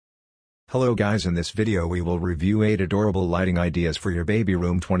Hello guys, in this video we will review 8 adorable lighting ideas for your baby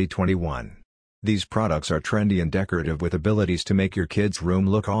room 2021. These products are trendy and decorative with abilities to make your kids' room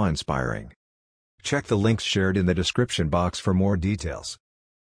look awe-inspiring. Check the links shared in the description box for more details.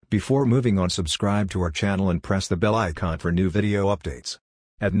 Before moving on, subscribe to our channel and press the bell icon for new video updates.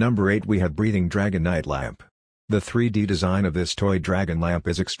 At number 8 we have Breathing Dragon Night Lamp. The 3D design of this toy dragon lamp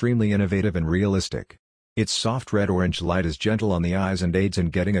is extremely innovative and realistic. Its soft red-orange light is gentle on the eyes and aids in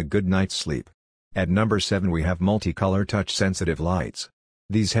getting a good night's sleep. At number 7 we have multicolor touch-sensitive lights.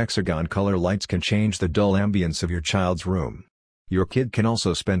 These hexagon color lights can change the dull ambience of your child's room. Your kid can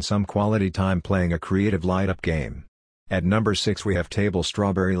also spend some quality time playing a creative light-up game. At number 6 we have Table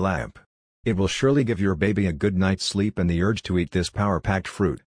Strawberry Lamp. It will surely give your baby a good night's sleep and the urge to eat this power-packed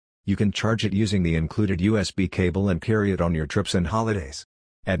fruit. You can charge it using the included USB cable and carry it on your trips and holidays.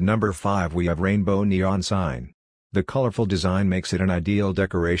 At number 5 we have Rainbow Neon Sign. The colorful design makes it an ideal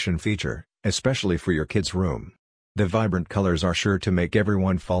decoration feature, especially for your kid's room. The vibrant colors are sure to make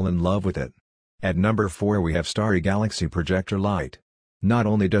everyone fall in love with it. At number 4 we have Starry Galaxy Projector Light. Not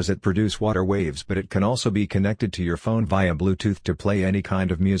only does it produce water waves, but it can also be connected to your phone via Bluetooth to play any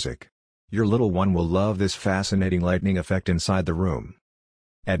kind of music. Your little one will love this fascinating lightning effect inside the room.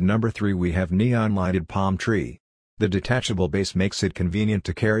 At number 3 we have Neon Lighted Palm Tree. The detachable base makes it convenient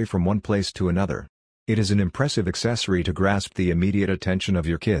to carry from one place to another. It is an impressive accessory to grasp the immediate attention of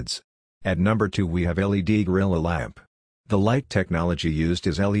your kids. At number 2 we have LED Gorilla Lamp. The light technology used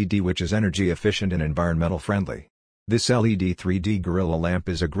is LED, which is energy efficient and environmental friendly. This LED 3D Gorilla Lamp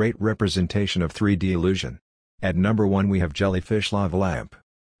is a great representation of 3D illusion. At number 1 we have Jellyfish Lava Lamp.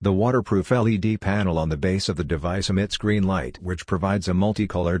 The waterproof LED panel on the base of the device emits green light, which provides a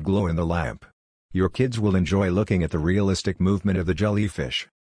multicolored glow in the lamp. Your kids will enjoy looking at the realistic movement of the jellyfish.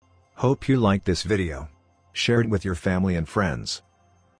 Hope you liked this video. Share it with your family and friends.